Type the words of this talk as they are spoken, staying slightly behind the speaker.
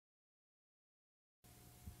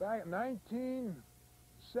Back in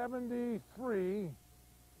 1973,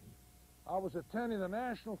 I was attending the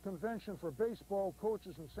National Convention for Baseball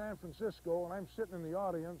Coaches in San Francisco, and I'm sitting in the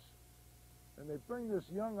audience, and they bring this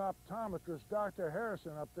young optometrist, Dr.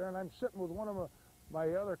 Harrison, up there, and I'm sitting with one of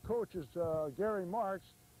my other coaches, Gary Marks,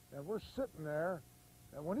 and we're sitting there,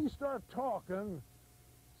 and when he started talking,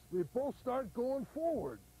 we both started going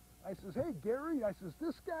forward. I says, hey, Gary, I says,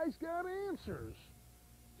 this guy's got answers.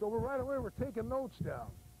 So right away, we're taking notes down.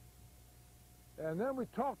 And then we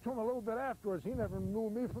talked to him a little bit afterwards. He never knew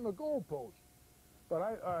me from the goalpost. But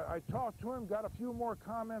I talked to him, got a few more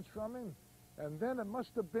comments from him, and then it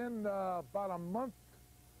must have been about a month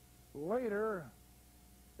later,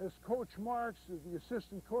 this Coach Marks, the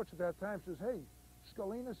assistant coach at that time, says, hey,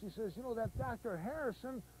 Scolinos, he says, you know, that Dr.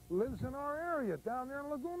 Harrison lives in our area down there in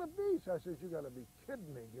Laguna Beach. I says, you got to be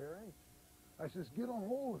kidding me, Gary. I says, get a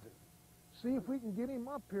hold of him. See if we can get him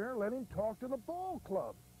up here, let him talk to the ball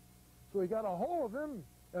club. So we got a hold of him,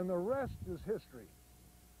 and the rest is history.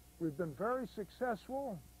 We've been very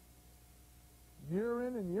successful year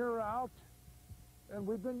in and year out, and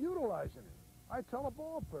we've been utilizing him. I tell the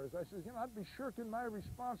ball players, I says, you know, I'd be shirking my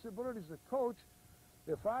responsibilities as a coach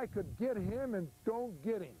if I could get him and don't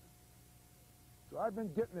get him. So I've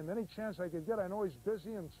been getting him any chance I could get. I know he's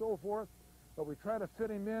busy and so forth, but we try to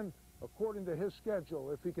fit him in according to his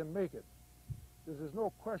schedule if he can make it. There's no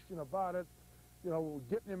question about it. You know,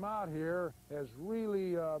 getting him out here has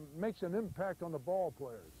really makes an impact on the ball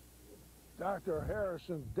players. Dr.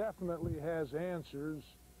 Harrison definitely has answers.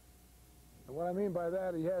 And what I mean by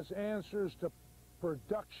that, he has answers to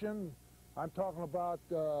production. I'm talking about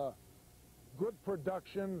good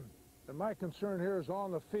production. And my concern here is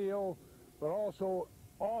on the field, but also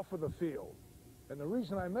off of the field. And the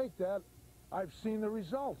reason I make that, I've seen the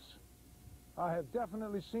results. I have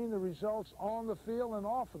definitely seen the results on the field and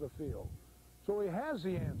off of the field. So he has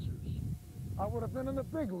the answers. I would have been in the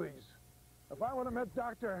big leagues. If I would have met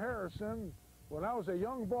Dr. Harrison when I was a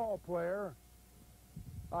young ball player,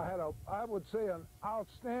 I had I would say, an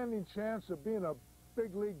outstanding chance of being a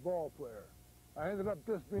big league ball player. I ended up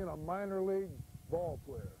just being a minor league ball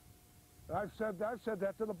player. And I've said that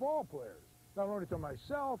to the ball players, not only to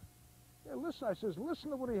myself. Hey, listen, I says,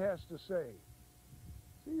 listen to what he has to say.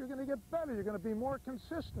 See, you're going to get better. You're going to be more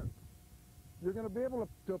consistent. You're going to be able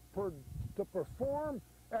to perform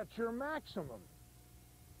at your maximum.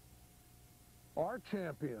 Our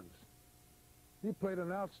champions. He played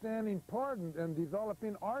an outstanding part in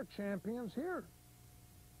developing our champions here.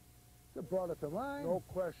 They brought it to mind. No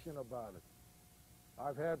question about it.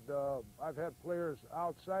 I've had players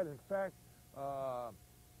outside. In fact, I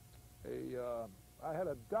had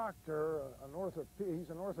a doctor, he's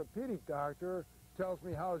an orthopedic doctor, tells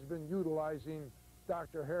me how he's been utilizing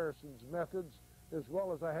Dr. Harrison's methods, as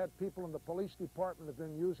well as I had people in the police department that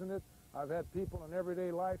have been using it. I've had people in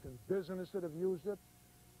everyday life and business that have used it.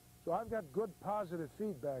 So I've got good positive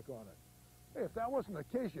feedback on it. Hey, if that wasn't the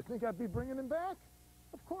case, you think I'd be bringing him back?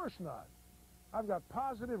 Of course not. I've got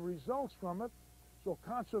positive results from it, so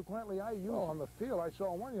consequently I use it. On the field, I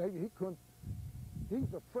saw one,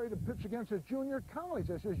 he's afraid to pitch against a junior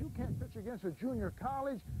college. I says, you can't pitch against a junior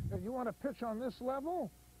college, and you want to pitch on this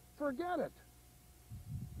level? Forget it.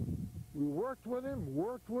 We worked with him.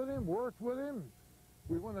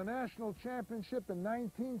 We won the national championship in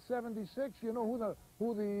 1976. You know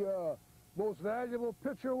who the most valuable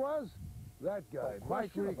pitcher was? That guy,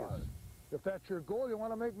 Mike Regas. If that's your goal, you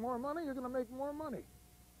want to make more money, you're going to make more money.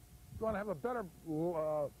 If you want to have a better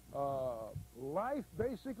life,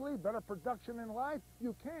 basically, better production in life,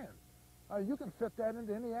 you can. You can fit that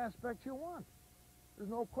into any aspect you want. There's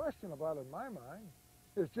no question about it in my mind.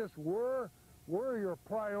 It's just where are your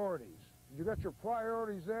priorities? You got your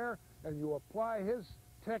priorities there, and you apply his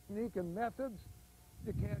technique and methods,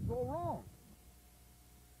 you can't go wrong.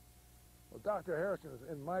 Well, Dr. Harrison,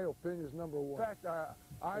 in my opinion, is number one. In fact,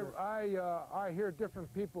 I hear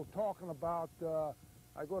different people talking about,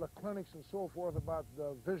 I go to clinics and so forth about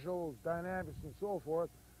the visual dynamics and so forth,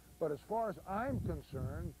 but as far as I'm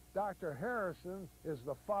concerned, Dr. Harrison is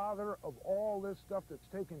the father of all this stuff that's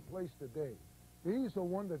taking place today. He's the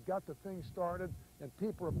one that got the thing started, and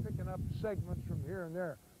people are picking up segments from here and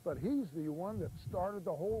there. But he's the one that started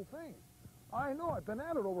the whole thing. I know, I've been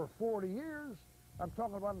at it over 40 years. I'm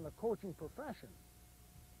talking about in the coaching profession.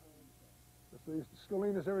 So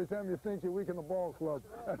Scolinos, every time you think you're weak in the ball club,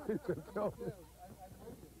 I think they tell you.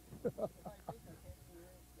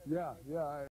 Yeah.